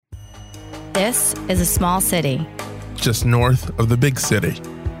This is a small city. Just north of the big city.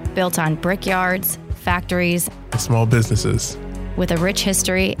 Built on brickyards, factories, and small businesses. With a rich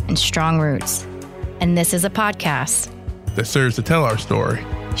history and strong roots. And this is a podcast that serves to tell our story,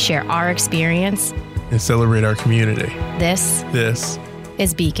 share our experience, and celebrate our community. This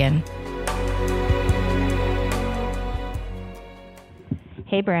is Beacon.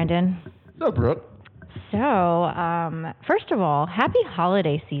 Hey, Brandon. What's up, Brooke? So, first of all, happy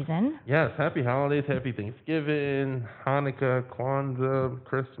holiday season. Yes, happy holidays, happy Thanksgiving, Hanukkah, Kwanzaa,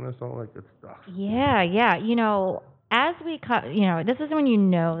 Christmas, all that good stuff. Yeah. You know, as we this is when you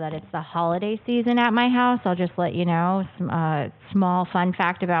know that it's the holiday season at my house. I'll just let you know, small fun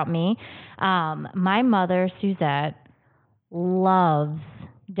fact about me. My mother, Suzette, loves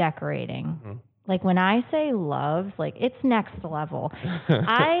decorating. Mm-hmm. Like, when I say loves, like, it's next level.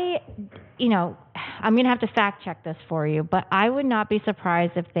 I'm going to have to fact check this for you, but I would not be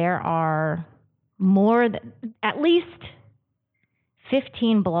surprised if there are at least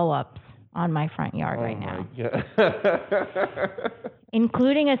 15 blow-ups on my front yard right now.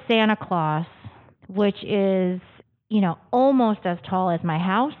 Including a Santa Claus, which is, almost as tall as my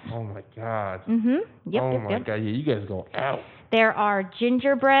house. Oh, my God. Mm-hmm. Yep, oh, my God. Yeah, you guys go out. There are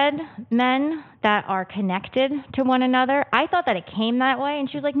gingerbread men that are connected to one another. I thought that it came that way, and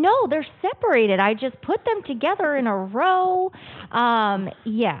she was like, no, they're separated. I just put them together in a row.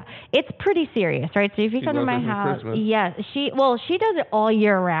 Yeah, it's pretty serious, right? So if you come to my house, yes, she does it all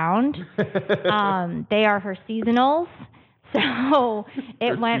year round. They are her seasonals. So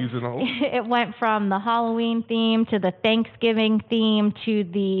it went from the Halloween theme to the Thanksgiving theme to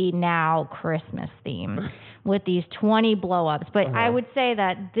the now Christmas theme with these 20 blow-ups. But I would say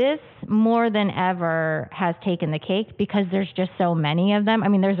that this more than ever has taken the cake because there's just so many of them. I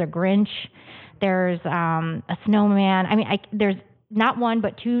mean, there's a Grinch, there's a snowman. I mean, there's not one,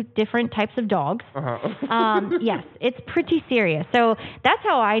 but two different types of dogs. Yes, it's pretty serious. So that's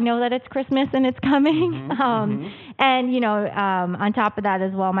how I know that it's Christmas and it's coming. And, on top of that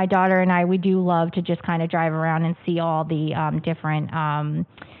as well, my daughter and I, we do love to just kind of drive around and see all the different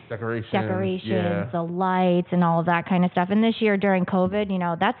decorations, the lights and all of that kind of stuff. And this year during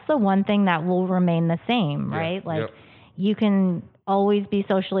COVID, that's the one thing that will remain the same, right? You can always be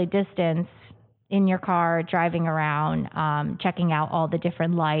socially distanced in your car, driving around, checking out all the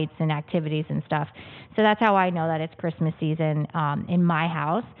different lights and activities and stuff. So that's how I know that it's Christmas season in my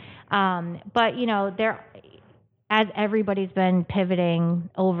house. But, as everybody's been pivoting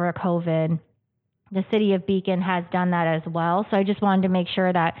over COVID, the city of Beacon has done that as well. So I just wanted to make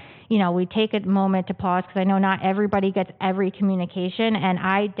sure that, we take a moment to pause because I know not everybody gets every communication. And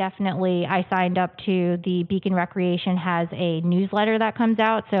I signed up to the Beacon Recreation has a newsletter that comes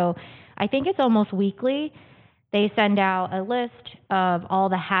out. So I think it's almost weekly. They send out a list of all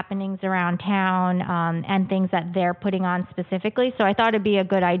the happenings around town and things that they're putting on specifically. So I thought it'd be a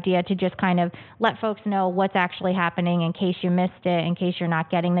good idea to just kind of let folks know what's actually happening in case you missed it, in case you're not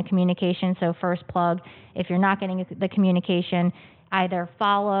getting the communication. So first plug, if you're not getting the communication, either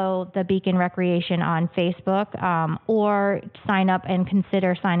follow the Beacon Recreation on Facebook or sign up and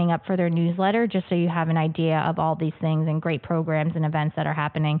consider signing up for their newsletter just so you have an idea of all these things and great programs and events that are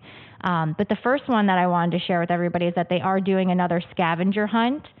happening. But the first one that I wanted to share with everybody is that they are doing another scavenger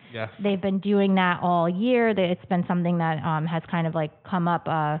hunt. Yes. They've been doing that all year. It's been something that has kind of like come up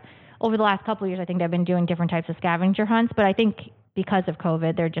over the last couple of years. I think they've been doing different types of scavenger hunts, but I think because of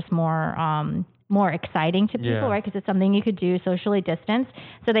COVID, they're just more exciting to people, right? Because it's something you could do socially distanced.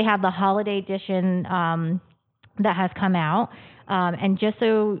 So they have the holiday edition that has come out. And just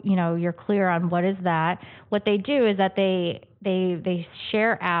so, you're clear on what is that, what they do is that they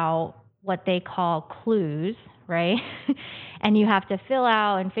share out what they call clues, right? And you have to fill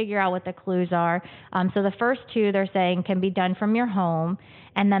out and figure out what the clues are. So the first two, they're saying, can be done from your home.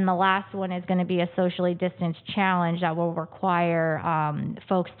 And then the last one is going to be a socially distanced challenge that will require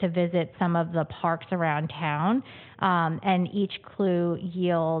folks to visit some of the parks around town. And each clue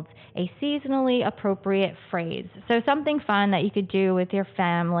yields a seasonally appropriate phrase. So something fun that you could do with your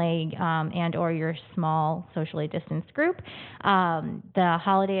family and or your small socially distanced group. The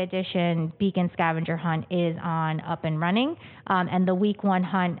holiday edition Beacon Scavenger Hunt is up and running. And the week one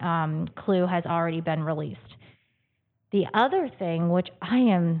hunt clue has already been released. The other thing, which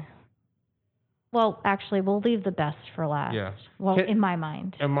actually, we'll leave the best for last. Yes. Well, in my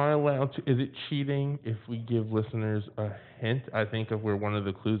mind. Am I allowed to, is it cheating if we give listeners a hint, I think, of where one of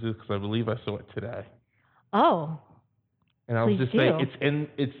the clues is? Because I believe I saw it today. Oh. And I was just saying,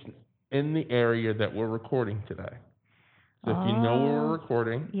 it's in the area that we're recording today. So if you know where we're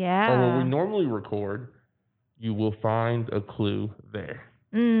recording, or where we normally record, you will find a clue there.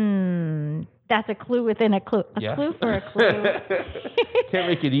 That's a clue within a clue. A clue for a clue. Can't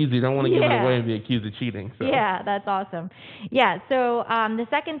make it easy. Don't want to give it away and be accused of cheating. So. Yeah, that's awesome. Yeah, so the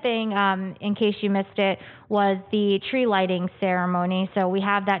second thing, in case you missed it, was the tree lighting ceremony. So we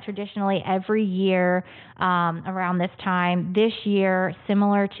have that traditionally every year around this time. This year,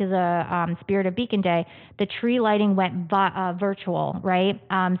 similar to the Spirit of Beacon Day, the tree lighting went virtual, right?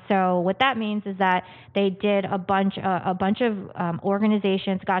 So what that means is that they did a bunch of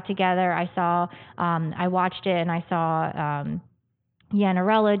organizations got together. I watched it and I saw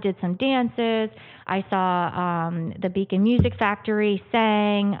Yanarella did some dances. I saw the Beacon Music Factory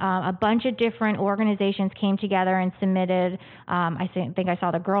sang. A bunch of different organizations came together and submitted. I think I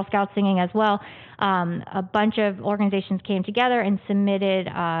saw the Girl Scouts singing as well. A bunch of organizations came together and submitted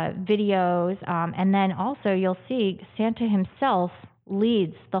videos. And then also you'll see Santa himself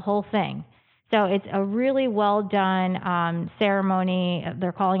leads the whole thing. So it's a really well done ceremony.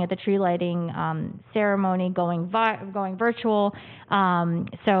 They're calling it the tree lighting ceremony, going virtual.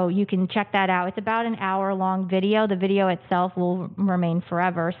 So you can check that out. It's about an hour-long video. The video itself will remain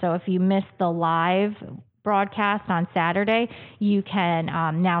forever. So if you missed the live broadcast on Saturday, you can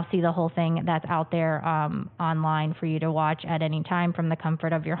now see the whole thing that's out there online for you to watch at any time from the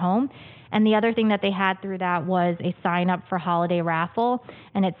comfort of your home. And the other thing that they had through that was a sign up for holiday raffle,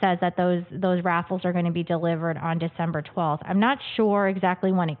 and it says that those raffles are going to be delivered on December 12th. I'm not sure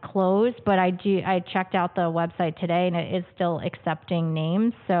exactly when it closed, but I checked out the website today, and it is still accepting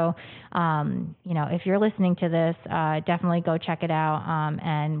names. So, if you're listening to this, definitely go check it out,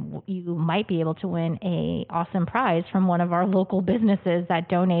 and you might be able to win a awesome prize from one of our local businesses that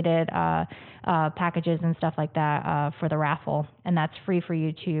donated packages and stuff like that for the raffle, and that's free for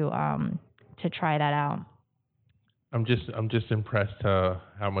you to try that out. I'm just impressed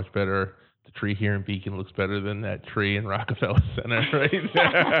how much better the tree here in Beacon looks better than that tree in Rockefeller Center, right?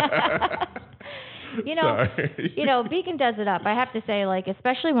 Beacon does it up. I have to say,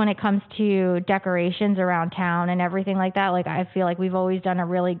 especially when it comes to decorations around town and everything like that, I feel like we've always done a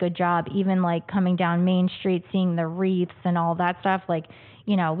really good job, even coming down Main Street, seeing the wreaths and all that stuff.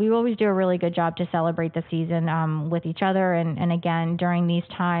 We always do a really good job to celebrate the season with each other. And again, during these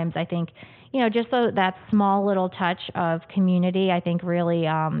times, I think, just that small little touch of community, I think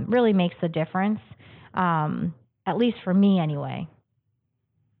really makes the difference, at least for me anyway.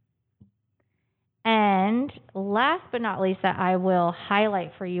 And last but not least that I will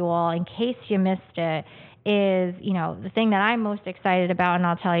highlight for you all in case you missed it is, the thing that I'm most excited about, and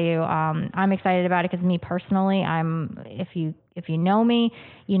I'll tell you, I'm excited about it because me personally, if you know me,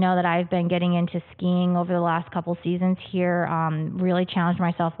 you know that I've been getting into skiing over the last couple seasons here. Really challenged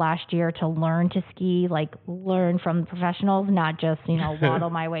myself last year to learn to ski, learn from the professionals, not just, waddle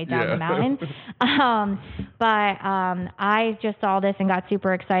my way down the mountain. But I just saw this and got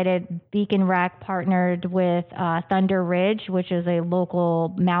super excited. Beacon Rec partnered with Thunder Ridge, which is a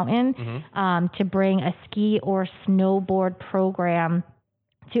local mountain, to bring a ski or snowboard program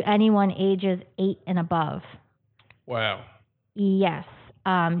to anyone ages 8 and above. Wow. Yes.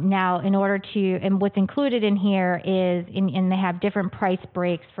 Now, and what's included in here is, and they have different price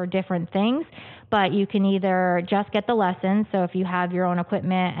breaks for different things, but you can either just get the lessons. So if you have your own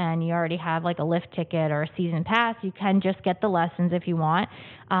equipment and you already have a lift ticket or a season pass, you can just get the lessons if you want.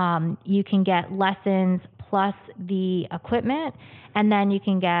 You can get lessons plus the equipment, and then you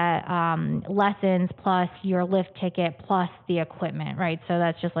can get lessons plus your lift ticket plus the equipment, right? So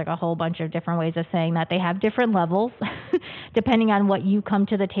that's just a whole bunch of different ways of saying that they have different levels depending on what you come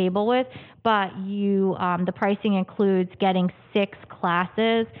to the table with. But the pricing includes getting 6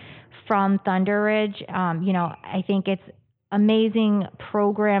 classes from Thunder Ridge. I think it's amazing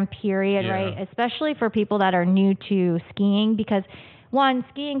program period, right? Especially for people that are new to skiing, because one,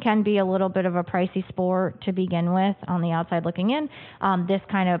 skiing can be a little bit of a pricey sport to begin with on the outside looking in. This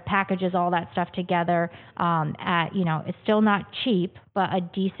kind of packages all that stuff together at, it's still not cheap, but a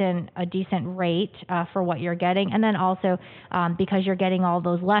decent rate for what you're getting. And then also because you're getting all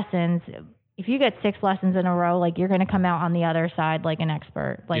those lessons, if you get 6 lessons in a row, you're going to come out on the other side like an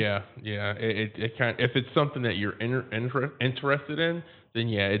expert. It kind of, if it's something that you're interested in, then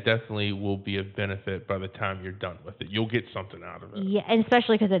it definitely will be a benefit by the time you're done with it. You'll get something out of it. Yeah, and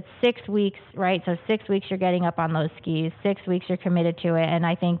especially because it's 6 weeks, right? So 6 weeks you're getting up on those skis. 6 weeks you're committed to it. And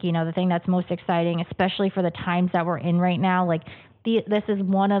I think, the thing that's most exciting, especially for the times that we're in right now, this is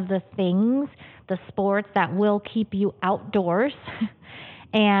one of the things, the sports that will keep you outdoors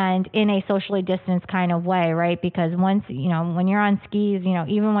and in a socially distanced kind of way, right? Because once, when you're on skis,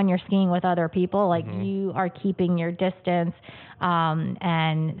 even when you're skiing with other people, you are keeping your distance.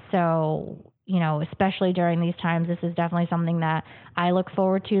 And so, especially during these times, this is definitely something that I look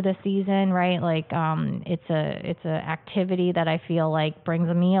forward to this season, right? Like, it's a activity that I feel like brings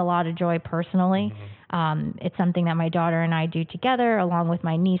me a lot of joy personally. It's something that my daughter and I do together along with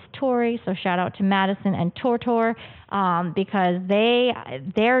my niece Tori. So shout out to Madison and Tortor, because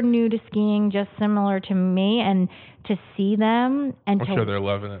they're new to skiing just similar to me, and to see them and I'm sure they're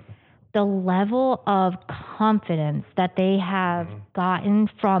loving it. The level of confidence that they have gotten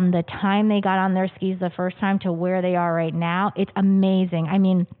from the time they got on their skis the first time to where they are right now, it's amazing. I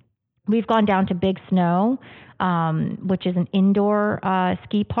mean, we've gone down to Big Snow, which is an indoor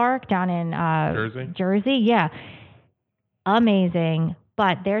ski park down in Jersey. Yeah. Amazing.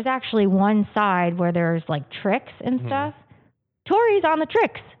 But there's actually one side where there's like tricks and stuff. Tori's on the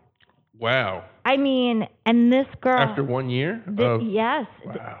tricks. Wow. I mean, and this girl... After 1 year? Yes.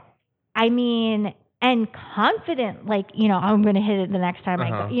 Wow. I mean, and confident, like, I'm going to hit it the next time I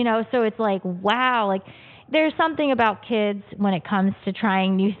go, so it's like, wow, like there's something about kids when it comes to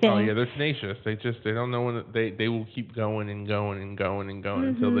trying new things. Oh yeah, they're tenacious. They don't know when they will keep going and going and going and going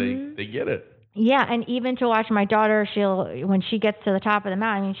until they get it. Yeah, and even to watch my daughter, when she gets to the top of the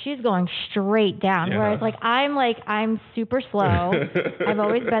mountain, I mean, she's going straight down. Yeah. Whereas, I'm super slow. I've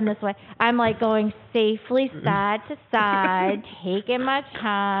always been this way. I'm like going safely side to side, taking my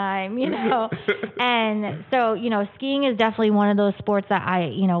time, And so, skiing is definitely one of those sports that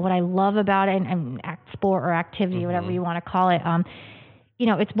what I love about it, and sport or activity, whatever you want to call it.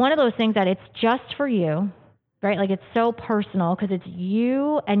 It's one of those things that it's just for you. Right? Like it's so personal because it's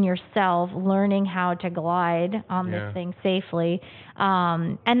you and yourself learning how to glide on this thing safely.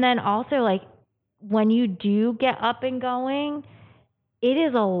 And then also like when you do get up and going, it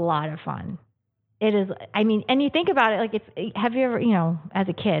is a lot of fun. It is, I mean, and you think about it, like have you ever, as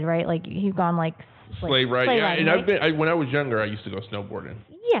a kid, right? Like you've gone like sleigh riding. Yeah. Riding, and right? when I was younger, I used to go snowboarding.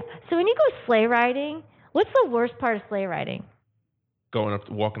 Yeah. So when you go sleigh riding, what's the worst part of sleigh riding?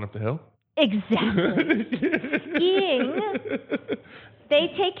 Walking up the hill. Exactly. Skiing, they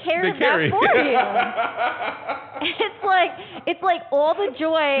take care of that for you. It's like all the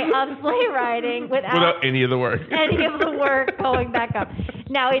joy of sleigh riding without any of the work. Any of the work going back up.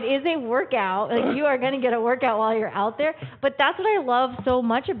 Now it is a workout. Like you are going to get a workout while you're out there, but that's what I love so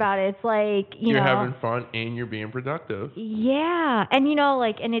much about it. It's like you're having fun and you're being productive. Yeah, and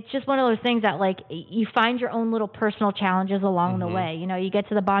and it's just one of those things that like you find your own little personal challenges along the way. You get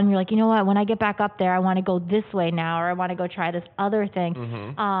to the bottom, you're like, you know what? When I get back up there, I want to go this way now, or I want to go try this other thing.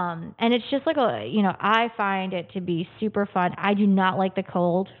 And it's just like I find it to be super fun. I do not like the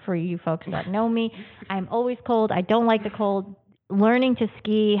cold. For you folks that know me, I'm always cold. I don't like the cold. Learning to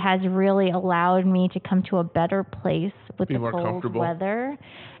ski has really allowed me to come to a better place with the cold weather.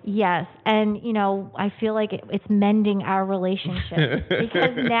 Yes. And, I feel like it's mending our relationship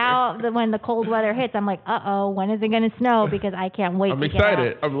because now when the cold weather hits, I'm like, when is it going to snow? Because I can't wait to get out. I'm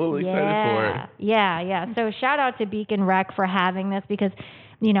excited. I'm a little excited for it. Yeah. So shout out to Beacon Rec for having this because,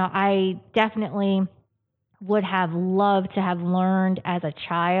 I definitely would have loved to have learned as a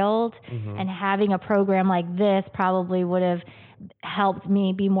child, and having a program like this probably would have helped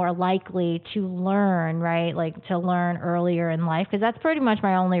me be more likely to learn, right? Like to learn earlier in life, because that's pretty much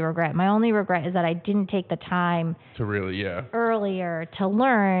my only regret. My only regret is that I didn't take the time to really, earlier to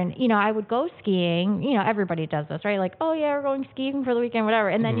learn. I would go skiing, everybody does this, right? Like, oh yeah, we're going skiing for the weekend, whatever.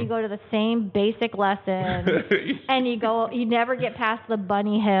 And then you go to the same basic lesson and you never get past the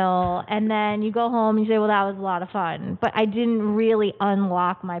bunny hill. And then you go home and you say, well, that was a lot of fun, but I didn't really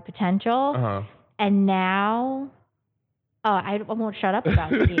unlock my potential. And now, I won't shut up about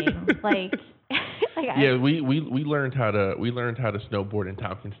skiing. We learned how to snowboard in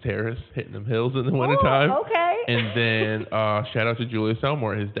Tompkins Terrace, hitting them hills in the wintertime. Okay. And then shout out to Julius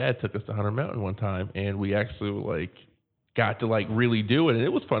Elmore. His dad took us to Hunter Mountain one time, and we actually got to really do it, and it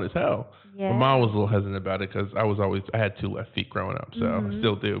was fun as hell. Yeah. My mom was a little hesitant about it because I had 2 left feet growing up, so I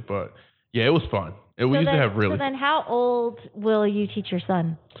still do. But yeah, it was fun. We used to have really. So then, how old will you teach your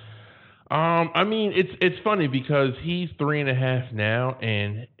son? I mean, it's funny because he's 3.5 now,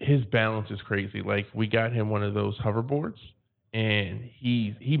 and his balance is crazy. Like we got him one of those hoverboards, and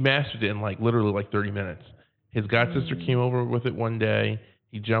he mastered it in literally 30 minutes. His god sister came over with it one day.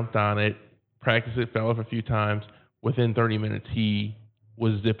 He jumped on it, practiced it, fell off a few times. Within 30 minutes, he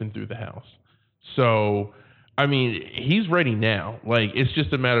was zipping through the house. So, I mean, he's ready now. It's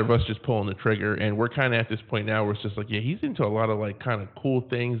just a matter of us just pulling the trigger. And we're kind of at this point now where it's just he's into a lot of kind of cool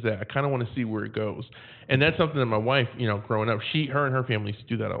things that I kind of want to see where it goes. And that's something that my wife, growing up, her and her family used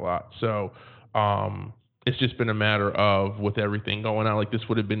to do that a lot. So, it's just been a matter of, with everything going on, like this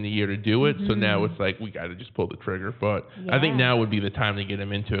would have been the year to do it. So now it's like, we got to just pull the trigger. But I think now would be the time to get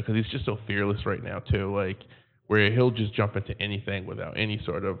him into it, because he's just so fearless right now too. Like, where he'll just jump into anything without any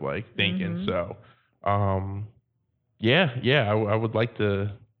sort of like thinking. So, I would like to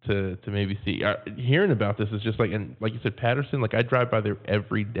maybe see. Hearing about this is just like, and like you said, Patterson, like I drive by there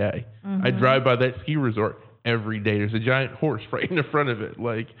every day. I drive by that ski resort every day. There's a giant horse right in the front of it.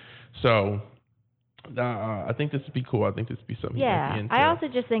 Like, so I think this would be cool. I think this would be something. Yeah, I also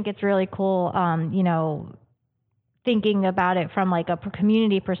just think it's really cool. Thinking about it from like a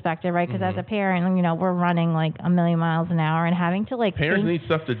community perspective, right? Because as a parent, we're running like a million miles an hour and having to like parents need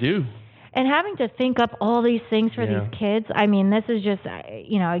stuff to do. And having to think up all these things for these kids. I mean, this is just,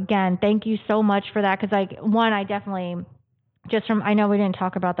 again, thank you so much for that. Because, like, one, I definitely, I know we didn't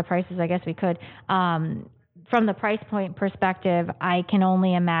talk about the prices. I guess we could. From the price point perspective, I can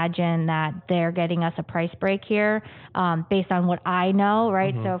only imagine that they're getting us a price break here based on what I know,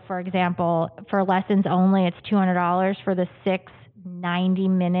 right? So, for example, for lessons only, it's $200 for the 6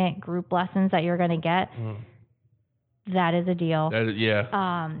 90-minute group lessons that you're going to get. That is a deal.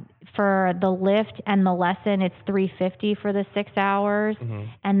 For the lift and the lesson, it's $350 for the 6 hours,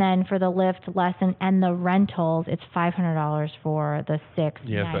 and then for the lift, lesson, and the rentals, it's $500 for the 6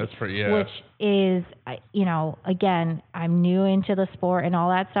 nights. That's pretty. Which is, again, I'm new into the sport and all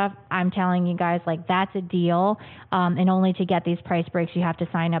that stuff. I'm telling you guys, like, that's a deal. And only to get these price breaks, you have to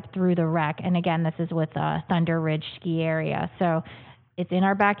sign up through the rec. And again, this is with Thunder Ridge Ski Area. So it's in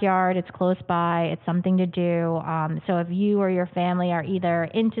our backyard. It's close by. It's something to do. So if you or your family are either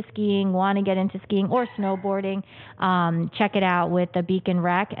into skiing, want to get into skiing, or snowboarding, check it out with the Beacon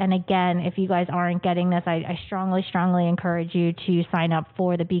Rec. And again, if you guys aren't getting this, I strongly, strongly encourage you to sign up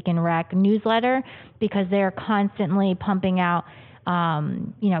for the Beacon Rec newsletter, because they're constantly pumping out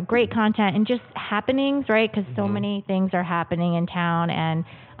great content and just happenings, right? Because so many things are happening in town, and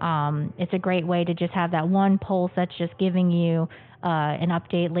it's a great way to just have that one pulse that's just giving you an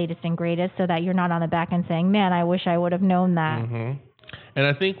update, latest and greatest, so that you're not on the back end saying, man, I wish I would have known that. And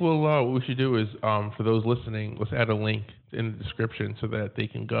I think what we should do is, for those listening, let's add a link in the description so that they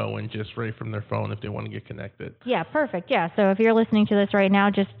can go and just right from their phone if they want to get connected. Yeah, perfect. Yeah, so if you're listening to this right now,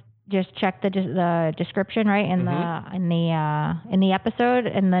 just check the description, right, in the episode,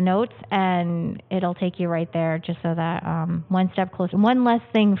 in the notes, and it'll take you right there, just so that one step closer, one less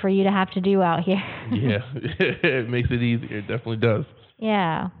thing for you to have to do out here. It makes it easier. It definitely does.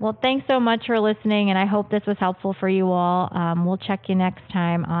 Yeah. Well, thanks so much for listening, and I hope this was helpful for you all. We'll check you next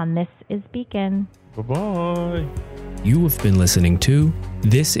time on This is Beacon. Bye-bye. You have been listening to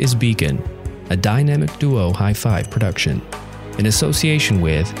This is Beacon, a Dynamic Duo High Five production, in association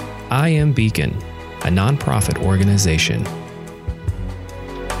with I Am Beacon, a nonprofit organization.